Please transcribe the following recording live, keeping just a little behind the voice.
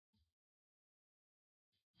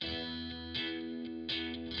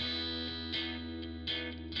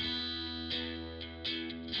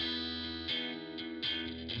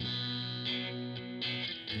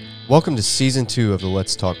Welcome to Season 2 of the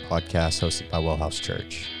Let's Talk podcast hosted by Wellhouse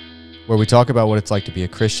Church, where we talk about what it's like to be a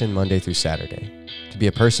Christian Monday through Saturday, to be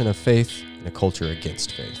a person of faith in a culture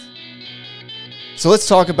against faith. So let's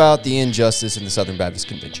talk about the injustice in the Southern Baptist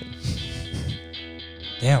Convention.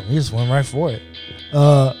 Damn, we just went right for it.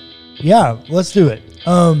 Yeah, let's do it.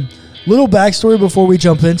 Little backstory before we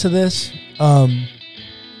jump into this. The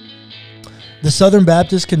Southern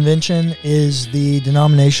Baptist Convention is the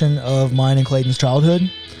denomination of mine and Clayton's childhood.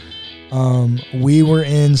 We were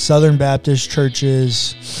in Southern Baptist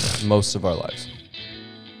churches Most of our lives.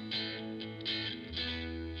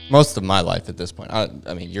 Most of my life at this point. I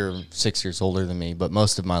mean, you're 6 years older than me, but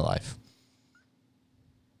most of my life.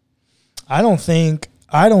 I don't think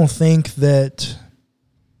I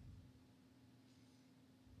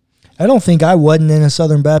wasn't in a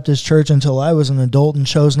Southern Baptist church until I was an adult and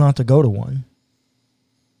chose not to go to one.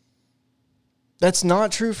 That's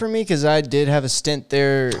not true for me because I did have a stint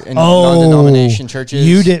there in non-denomination churches.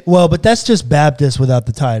 You did? Well, but that's just Baptist without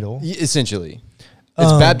the title. Essentially.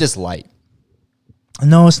 It's Baptist Light.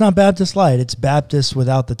 No, it's not Baptist Light. It's Baptist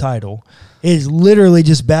without the title. It is literally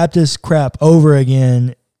just Baptist crap over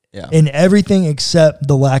again in everything except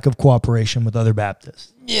the lack of cooperation with other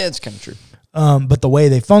Baptists. Yeah, it's kind of true. But the way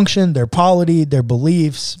they function, their polity, their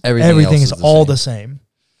beliefs, everything is all the same.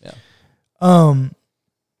 Yeah.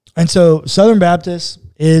 And so Southern Baptist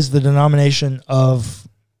is the denomination of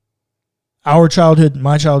our childhood,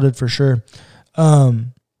 my childhood for sure.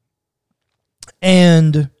 And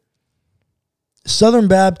Southern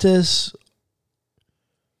Baptist,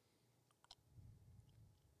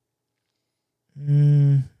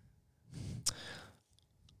 let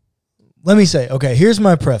me say, okay, here's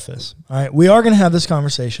my preface. All right, we are going to have this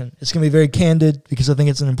conversation. It's going to be very candid because I think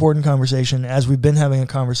it's an important conversation as we've been having a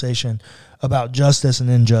conversation about justice and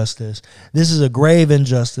injustice. This is a grave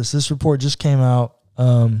injustice. This report just came out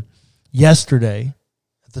yesterday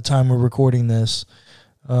at the time we're recording this.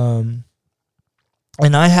 And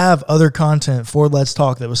I have other content for Let's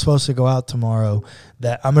Talk that was supposed to go out tomorrow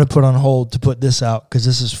that I'm going to put on hold to put this out because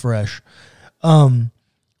this is fresh.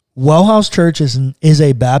 Wellhouse Church is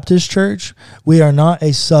a Baptist church. We are not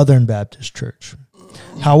a Southern Baptist church.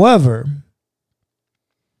 However,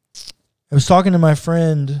 I was talking to my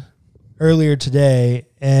friend earlier today,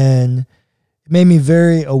 and it made me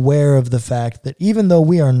very aware of the fact that even though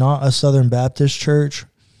we are not a Southern Baptist church,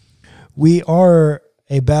 we are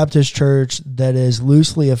a Baptist church that is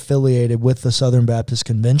loosely affiliated with the Southern Baptist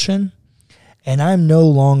Convention, and I'm no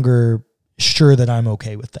longer sure that I'm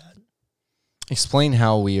okay with that. Explain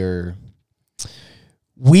how we are.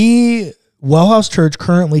 Wellhouse Church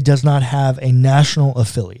currently does not have a national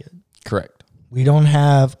affiliate. Correct. We don't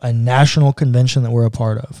have a national convention that we're a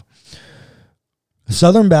part of.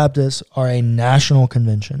 Southern Baptists are a national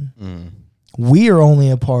convention. We are only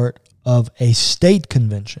a part of a state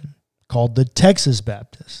convention called the Texas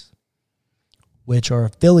Baptists, which are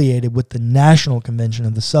affiliated with the National Convention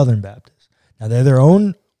of the Southern Baptists. Now, they're their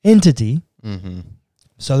own entity.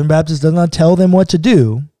 Southern Baptist does not tell them what to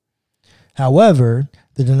do. However,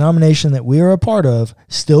 the denomination that we are a part of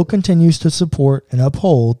still continues to support and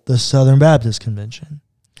uphold the Southern Baptist Convention.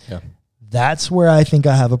 Yeah. That's where I think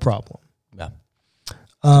I have a problem. Yeah.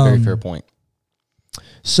 That's a very fair point.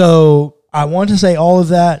 So I want to say all of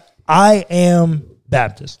that. I am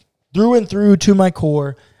Baptist through and through to my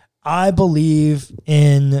core. I believe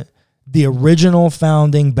in the original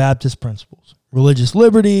founding Baptist principles, religious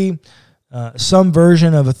liberty, some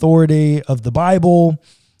version of authority of the Bible,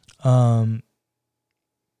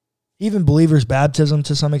 even believers' baptism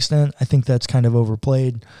to some extent. I think that's kind of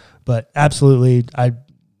overplayed, but absolutely, I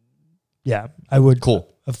would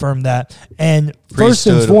affirm that. And first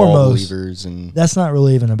and foremost, that's not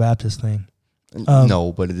really even a Baptist thing.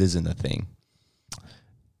 No, but it isn't a thing.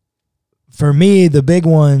 For me, the big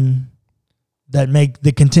one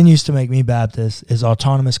that continues to make me Baptist is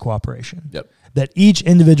autonomous cooperation. Yep. That each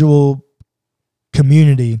individual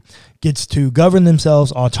community gets to govern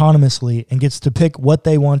themselves autonomously and gets to pick what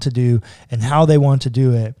they want to do and how they want to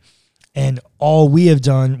do it. And all we have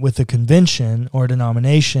done with the convention or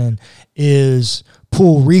denomination is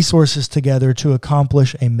pool resources together to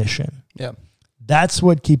accomplish a mission. Yeah. That's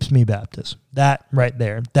what keeps me Baptist. That right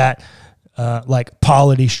there, that like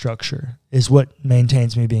polity structure is what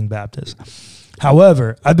maintains me being Baptist.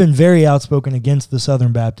 However, I've been very outspoken against the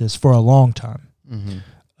Southern Baptists for a long time.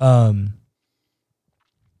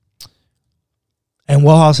 And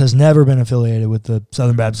Wellhouse has never been affiliated with the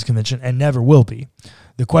Southern Baptist Convention and never will be.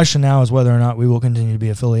 The question now is whether or not we will continue to be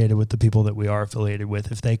affiliated with the people that we are affiliated with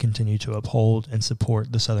if they continue to uphold and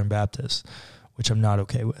support the Southern Baptists, which I'm not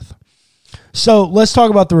okay with. So let's talk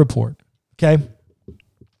about the report, okay?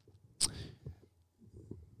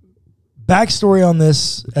 Backstory on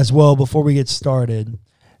this as well before we get started.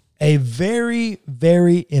 A very,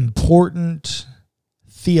 very important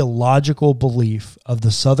theological belief of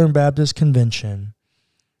the Southern Baptist Convention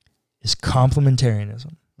is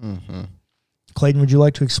complementarianism. Mm-hmm. Clayton, would you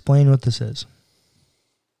like to explain what this is?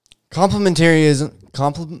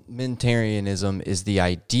 Complementarianism is the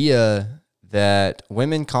idea that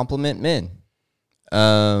women complement men.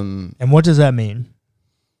 And what does that mean?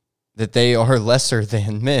 That they are lesser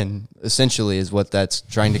than men, essentially, is what that's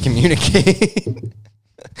trying to communicate.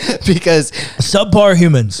 Because subpar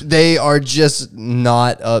humans. They are just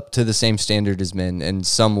not up to the same standard as men in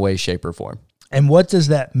some way, shape, or form. And what does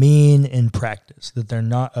that mean in practice, that they're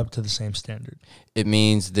not up to the same standard? It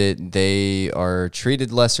means that they are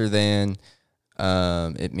treated lesser than.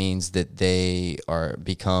 It means that they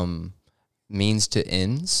become means to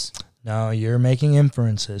ends. No, you're making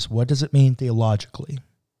inferences. What does it mean theologically?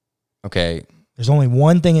 Okay. There's only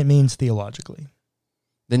one thing it means theologically.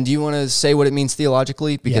 Then do you want to say what it means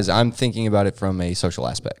theologically? Because I'm thinking about it from a social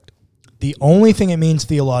aspect. The only thing it means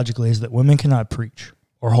theologically is that women cannot preach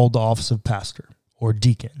or hold the office of pastor or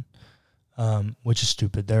deacon, which is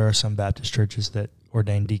stupid. There are some Baptist churches that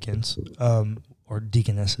ordain deacons or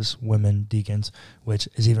deaconesses, women deacons, which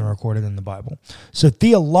is even recorded in the Bible. So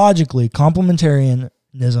theologically,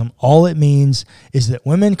 complementarianism, all it means is that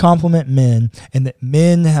women complement men and that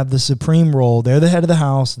men have the supreme role. They're the head of the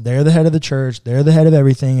house. They're the head of the church. They're the head of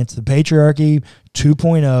everything. It's the patriarchy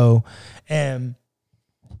 2.0. And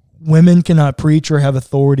women cannot preach or have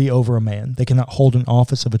authority over a man. They cannot hold an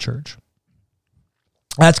office of a church.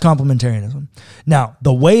 That's complementarianism. Now,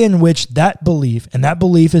 the way in which that belief, and that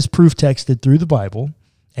belief is proof texted through the Bible,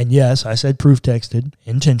 and yes, I said proof texted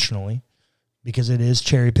intentionally because it is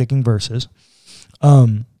cherry picking verses.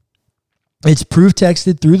 It's proof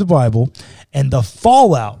texted through the Bible, and the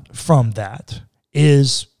fallout from that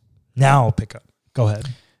is now pick up. Go ahead.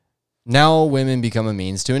 Now women become a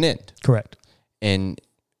means to an end. Correct. And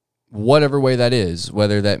whatever way that is,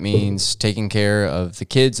 whether that means taking care of the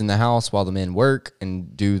kids in the house while the men work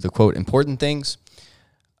and do the quote important things,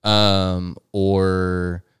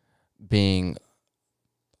 or being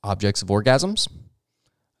objects of orgasms,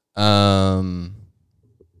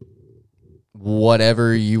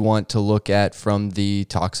 whatever you want to look at from the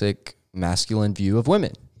toxic masculine view of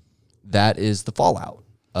women. That is the fallout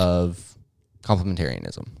of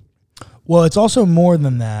complementarianism. Well, it's also more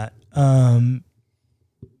than that.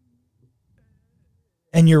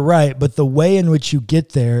 And you're right, but the way in which you get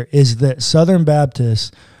there is that Southern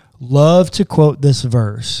Baptists love to quote this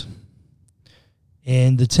verse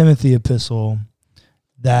in the Timothy epistle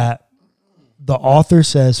that the author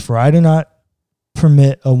says, "For I do not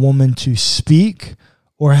permit a woman to speak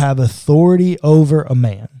or have authority over a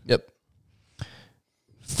man." Yep.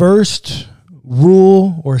 First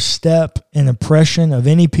rule or step in oppression of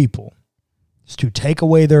any people is to take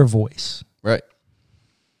away their voice. Right.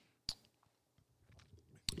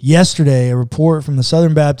 Yesterday, a report from the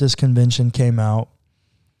Southern Baptist Convention came out.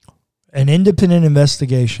 An independent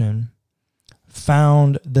investigation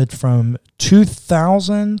found that from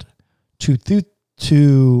 2000 to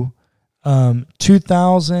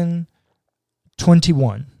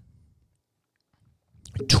 2021,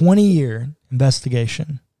 20-year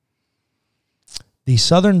investigation, the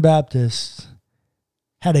Southern Baptists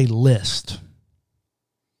had a list,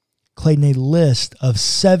 Clayton, a list of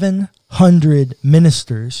 700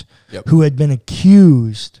 ministers who had been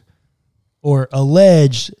accused or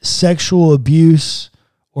alleged sexual abuse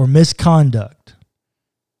or misconduct.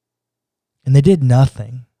 And they did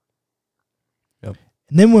nothing. Yep.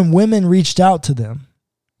 And then when women reached out to them,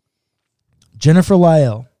 Jennifer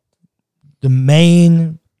Lyell, the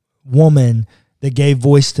main woman that gave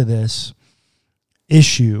voice to this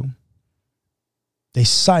issue, they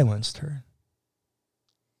silenced her.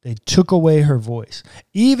 They took away her voice,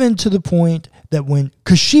 even to the point that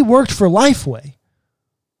because she worked for Lifeway,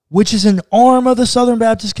 which is an arm of the Southern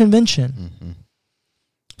Baptist Convention. Mm-hmm.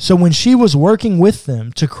 So when she was working with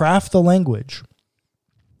them to craft the language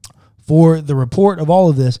for the report of all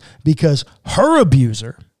of this, because her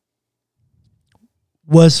abuser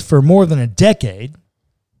was for more than a decade,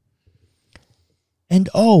 and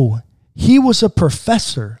he was a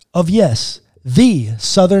professor of, the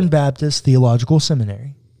Southern Baptist Theological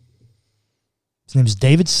Seminary. His name is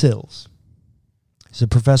David Sills. He's a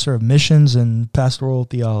professor of missions and pastoral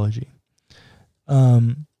theology.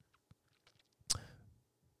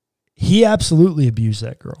 He absolutely abused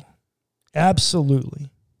that girl.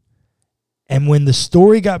 Absolutely. And when the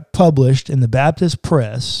story got published in the Baptist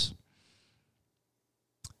press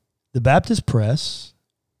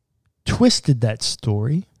twisted that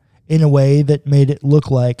story in a way that made it look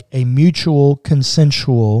like a mutual,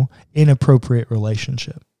 consensual, inappropriate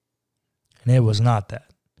relationship. And it was not that.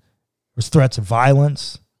 There was threats of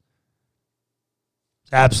violence,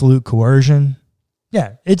 absolute coercion.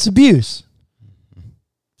 Yeah, it's abuse.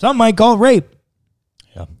 Some might call it rape.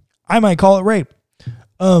 Yeah. I might call it rape.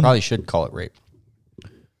 Probably should call it rape.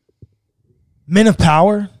 Men of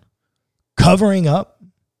power, covering up,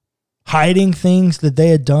 hiding things that they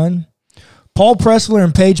had done. Paul Pressler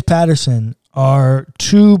and Paige Patterson are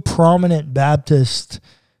two prominent Baptist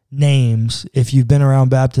names, if you've been around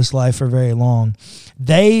Baptist life for very long.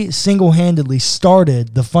 They single-handedly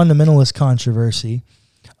started the fundamentalist controversy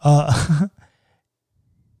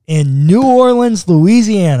in New Orleans,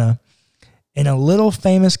 Louisiana, in a little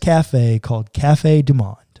famous cafe called Cafe Du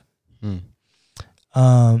Monde.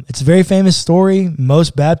 It's a very famous story.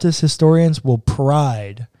 Most Baptist historians will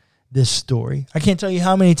pride this story. I can't tell you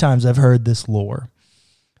how many times I've heard this lore.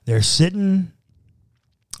 They're sitting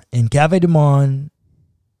in Cafe Du Monde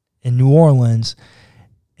in New Orleans,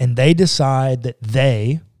 and they decide that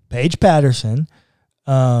Paige Patterson,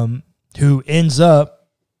 who ends up,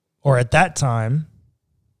 or at that time,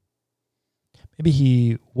 maybe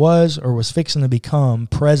he was or was fixing to become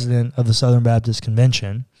president of the Southern Baptist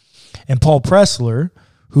Convention, and Paul Pressler,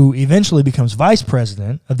 who eventually becomes vice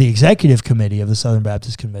president of the executive committee of the Southern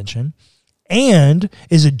Baptist Convention, and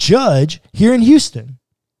is a judge here in Houston.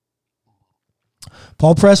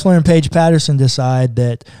 Paul Pressler and Paige Patterson decide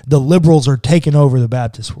that the liberals are taking over the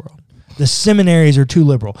Baptist world. The seminaries are too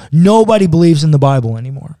liberal. Nobody believes in the Bible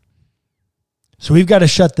anymore. So we've got to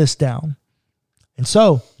shut this down. And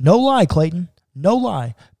so, no lie, Clayton, no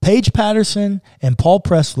lie. Paige Patterson and Paul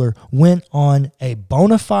Pressler went on a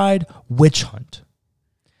bona fide witch hunt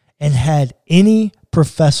and had any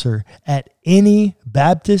professor at any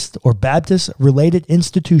Baptist or Baptist-related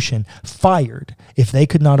institution fired if they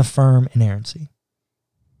could not affirm inerrancy.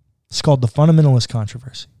 It's called the fundamentalist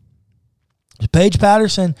controversy. Paige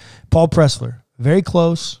Patterson, Paul Pressler, very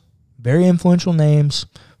close, very influential names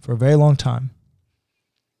for a very long time.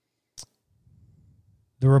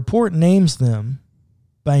 The report names them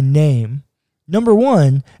by name, number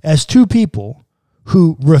one, as two people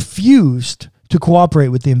who refused to cooperate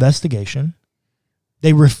with the investigation.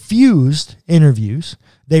 They refused interviews.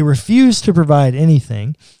 They refused to provide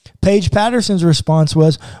anything. Paige Patterson's response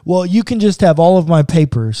was, well, you can just have all of my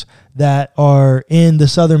papers that are in the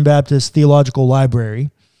Southern Baptist Theological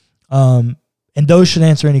Library, and those should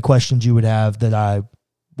answer any questions you would have that I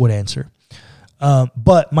would answer.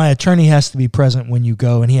 But my attorney has to be present when you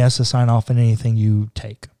go, and he has to sign off on anything you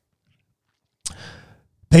take.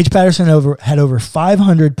 Paige Patterson had over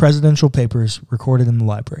 500 presidential papers recorded in the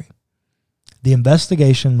library. The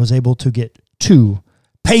investigation was able to get 2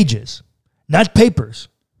 pages, not papers,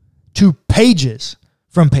 2 pages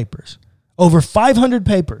from papers. Over 500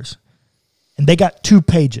 papers, and they got 2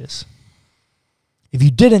 pages. If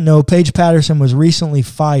you didn't know, Paige Patterson was recently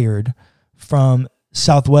fired from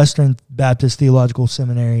Southwestern Baptist Theological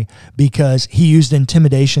Seminary because he used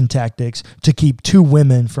intimidation tactics to keep 2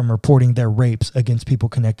 women from reporting their rapes against people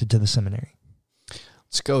connected to the seminary.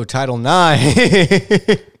 Let's go, Title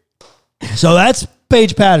IX. So that's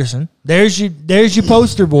Paige Patterson. There's your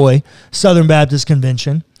poster boy, Southern Baptist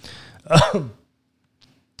Convention.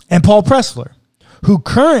 And Paul Pressler, who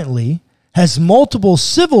currently has multiple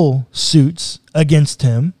civil suits against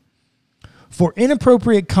him for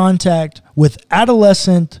inappropriate contact with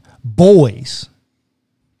adolescent boys.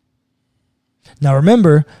 Now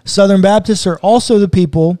remember, Southern Baptists are also the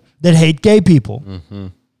people that hate gay people. Mm-hmm.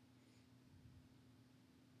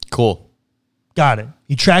 Cool. Got it.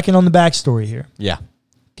 You tracking on the backstory here? Yeah.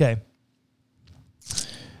 Okay.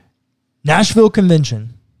 Nashville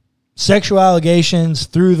Convention. Sexual allegations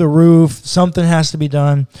through the roof. Something has to be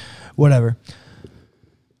done. Whatever.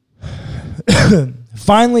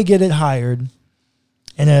 Finally get it hired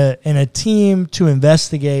and a team to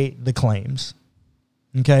investigate the claims.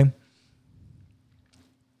 Okay?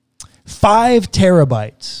 5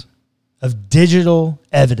 terabytes of digital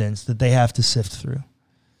evidence that they have to sift through.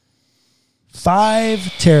 5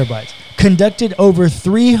 terabytes. Conducted over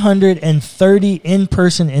 330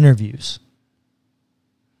 in-person interviews.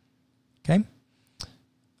 Okay?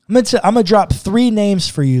 I'm going to drop 3 names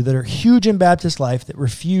for you that are huge in Baptist life that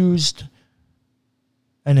refused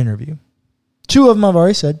an interview. 2 of them I've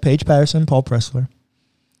already said, Paige Patterson, Paul Pressler.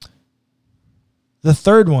 The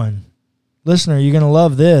third one, listener, you're going to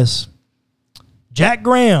love this. Jack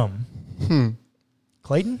Graham.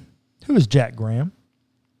 Clayton? Who is Jack Graham?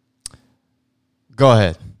 Go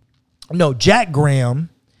ahead. No, Jack Graham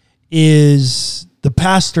is the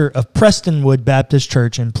pastor of Prestonwood Baptist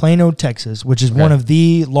Church in Plano, Texas, which is one of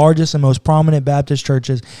the largest and most prominent Baptist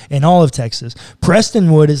churches in all of Texas.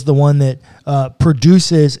 Prestonwood is the one that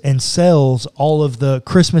produces and sells all of the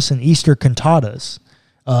Christmas and Easter cantatas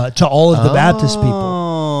to all of the Baptist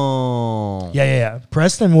people. Yeah.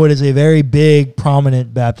 Prestonwood is a very big,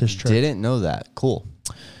 prominent Baptist church. Didn't know that. Cool.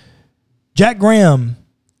 Jack Graham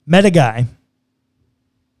met a guy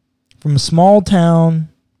from a small town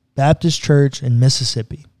Baptist church in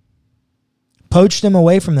Mississippi, poached him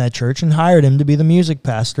away from that church and hired him to be the music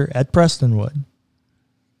pastor at Prestonwood.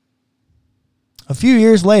 A few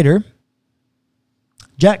years later,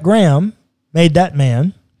 Jack Graham made that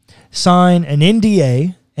man sign an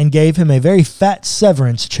NDA and gave him a very fat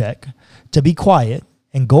severance check to be quiet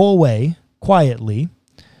and go away quietly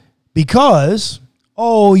because,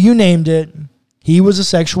 you named it, he was a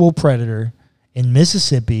sexual predator in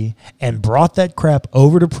Mississippi and brought that crap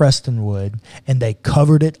over to Prestonwood, and they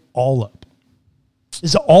covered it all up.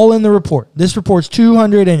 It's all in the report. This report's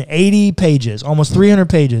 280 pages, almost 300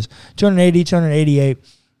 pages, 280, 288.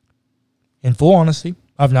 In full honesty,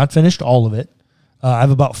 I've not finished all of it. I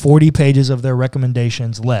have about 40 pages of their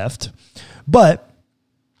recommendations left. But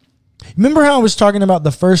remember how I was talking about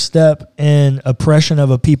the first step in oppression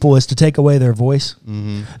of a people is to take away their voice?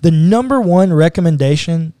 Mm-hmm. The number one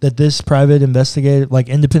recommendation that this private investigative,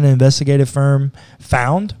 independent investigative firm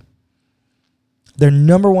found, their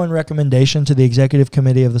number one recommendation to the executive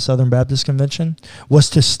committee of the Southern Baptist Convention was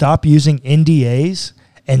to stop using NDAs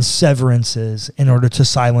and severances in order to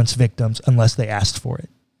silence victims unless they asked for it.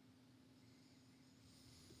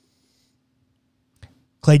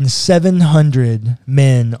 Clayton, 700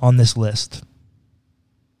 men on this list.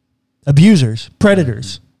 Abusers,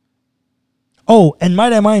 predators. Oh, and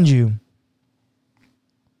might I mind you,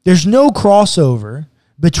 there's no crossover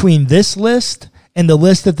between this list and the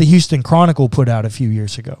list that the Houston Chronicle put out a few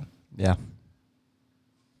years ago. Yeah.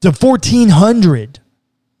 The 1,400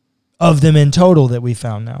 of them in total that we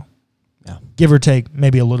found now. Yeah. Give or take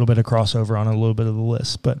maybe a little bit of crossover on a little bit of the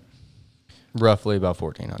list, but roughly about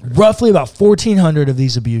 1,400. Roughly about 1,400 of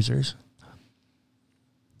these abusers.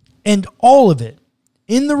 And all of it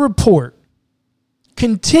in the report,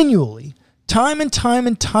 continually, time and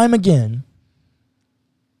time again,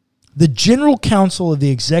 the general counsel of the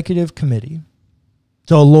executive committee,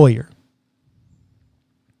 so a lawyer,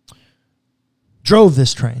 drove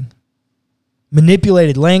this train,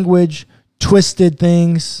 manipulated language, twisted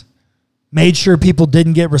things, made sure people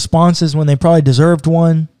didn't get responses when they probably deserved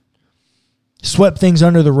one, swept things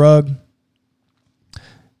under the rug.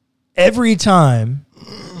 Every time,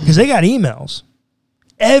 because they got emails,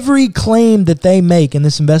 every claim that they make in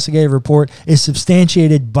this investigative report is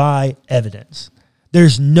substantiated by evidence.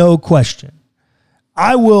 There's no question.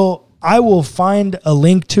 I will find a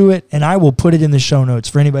link to it, and I will put it in the show notes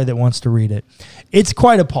for anybody that wants to read it. It's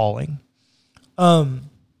quite appalling. The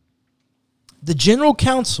general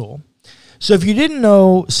counsel, so if you didn't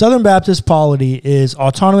know, Southern Baptist polity is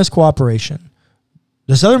autonomous cooperation.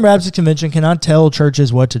 The Southern Baptist Convention cannot tell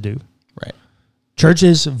churches what to do. Right.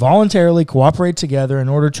 Churches voluntarily cooperate together in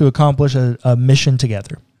order to accomplish a mission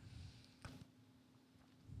together.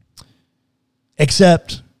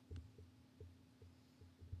 Except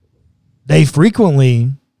they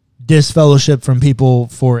frequently disfellowship from people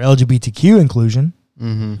for LGBTQ inclusion.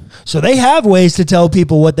 Mm-hmm. So they have ways to tell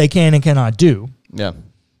people what they can and cannot do. Yeah.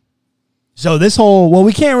 So this whole,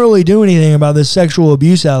 we can't really do anything about this sexual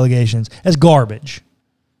abuse allegations, that's garbage.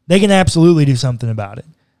 They can absolutely do something about it.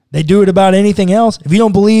 They do it about anything else. If you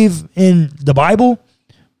don't believe in the Bible,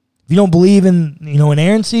 if you don't believe in,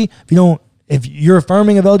 inerrancy, if you're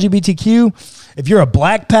affirming of LGBTQ, if you're a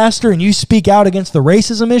black pastor and you speak out against the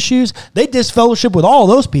racism issues, they disfellowship with all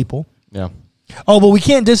those people. Yeah. Oh, but we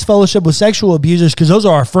can't disfellowship with sexual abusers because those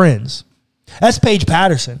are our friends. That's Paige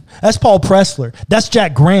Patterson. That's Paul Pressler. That's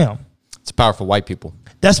Jack Graham. It's powerful white people.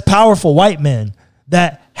 That's powerful white men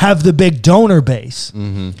that have the big donor base.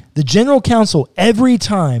 Mm-hmm. The general counsel, every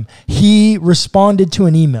time he responded to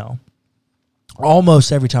an email,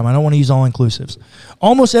 almost every time, I don't want to use all inclusives,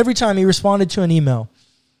 almost every time he responded to an email,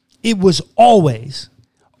 it was always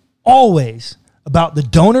about the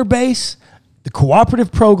donor base, the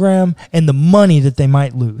cooperative program, and the money that they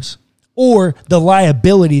might lose, or the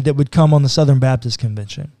liability that would come on the Southern Baptist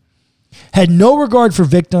Convention. Had no regard for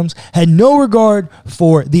victims, had no regard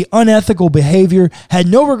for the unethical behavior, had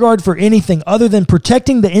no regard for anything other than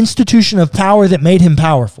protecting the institution of power that made him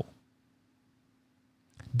powerful.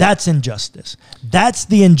 That's injustice. That's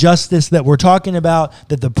the injustice that we're talking about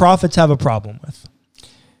that the prophets have a problem with.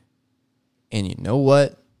 And you know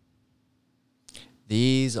what?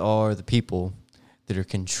 These are the people that are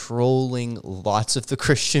controlling lots of the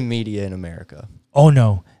Christian media in America. Oh,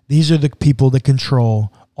 no. These are the people that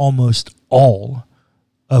control almost all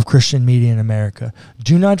of Christian media in America.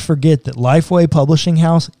 Do not forget that Lifeway Publishing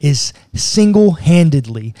House is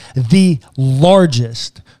single-handedly the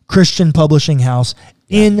largest Christian publishing house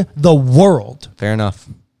in the world. Fair enough.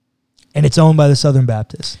 And it's owned by the Southern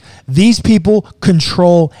Baptists. These people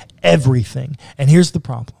control everything. And here's the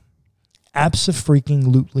problem.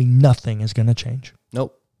 Abso-freaking-lutely nothing is going to change.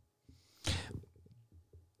 Nope.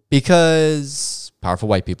 Because powerful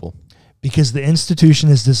white people. Because the institution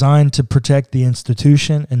is designed to protect the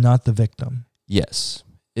institution and not the victim. Yes.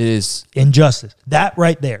 It is. Injustice. That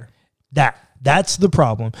right there. That's the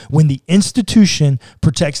problem. When the institution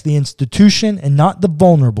protects the institution and not the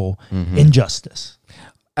vulnerable, injustice.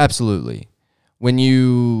 Absolutely. When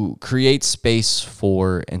you create space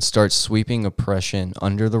for and start sweeping oppression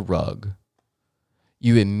under the rug,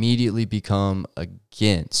 you immediately become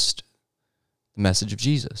against the message of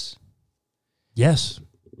Jesus. Yes.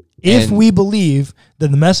 If we believe that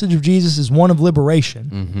the message of Jesus is one of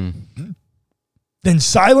liberation, then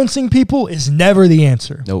silencing people is never the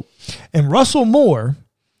answer. Nope. And Russell Moore,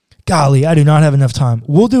 golly, I do not have enough time.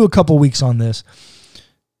 We'll do a couple weeks on this.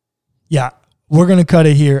 Yeah, we're going to cut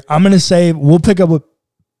it here. I'm going to say we'll pick up with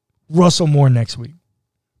Russell Moore next week.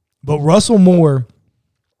 But Russell Moore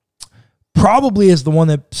probably is the one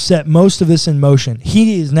that set most of this in motion.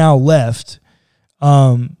 He is now left.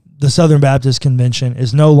 The Southern Baptist Convention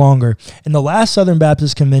is no longer. In the last Southern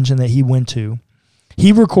Baptist Convention that he went to,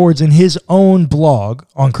 he records in his own blog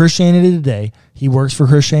on Christianity Today. He works for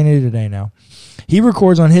Christianity Today now. He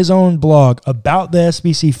records on his own blog about the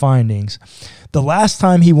SBC findings. The last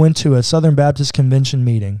time he went to a Southern Baptist Convention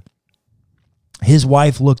meeting, his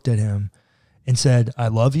wife looked at him and said, "I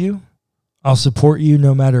love you. I'll support you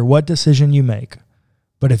no matter what decision you make.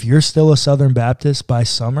 But if you're still a Southern Baptist by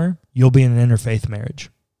summer, you'll be in an interfaith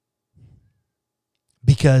marriage."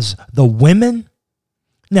 Because the women,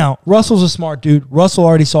 now Russell's a smart dude. Russell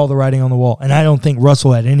already saw the writing on the wall, and I don't think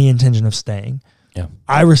Russell had any intention of staying. Yeah,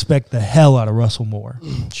 I respect the hell out of Russell Moore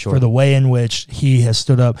sure. for the way in which he has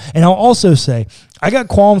stood up. And I'll also say, I got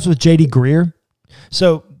qualms with J.D. Greear.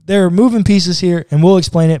 So there are moving pieces here, and we'll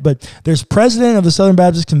explain it, but there's president of the Southern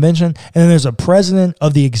Baptist Convention, and then there's a president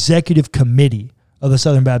of the executive committee of the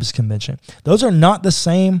Southern Baptist Convention. Those are not the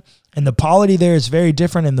same, and the polity there is very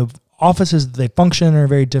different, and the offices that they function in are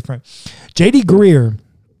very different. J.D. Greear,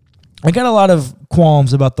 I got a lot of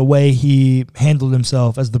qualms about the way he handled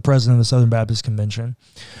himself as the president of the Southern Baptist Convention,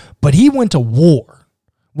 but he went to war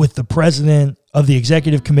with the president of the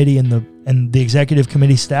executive committee and the executive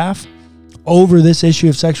committee staff over this issue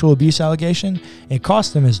of sexual abuse allegation. It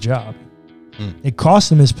cost him his job. It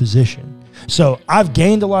cost him his position. So I've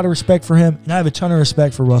gained a lot of respect for him, and I have a ton of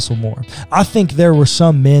respect for Russell Moore. I think there were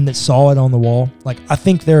some men that saw it on the wall. Like, I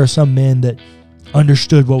think there are some men that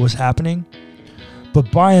understood what was happening. But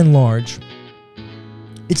by and large,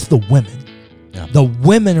 it's the women. Yeah. The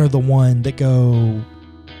women are the one that go,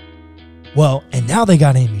 well, and now they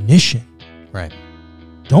got ammunition. Right.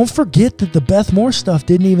 Don't forget that the Beth Moore stuff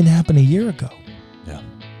didn't even happen a year ago. Yeah.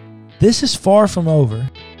 This is far from over.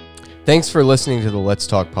 Thanks for listening to the Let's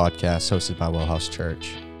Talk podcast hosted by Wellhouse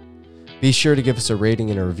Church. Be sure to give us a rating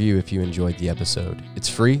and a review if you enjoyed the episode. It's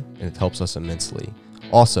free and it helps us immensely.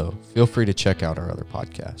 Also, feel free to check out our other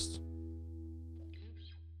podcasts.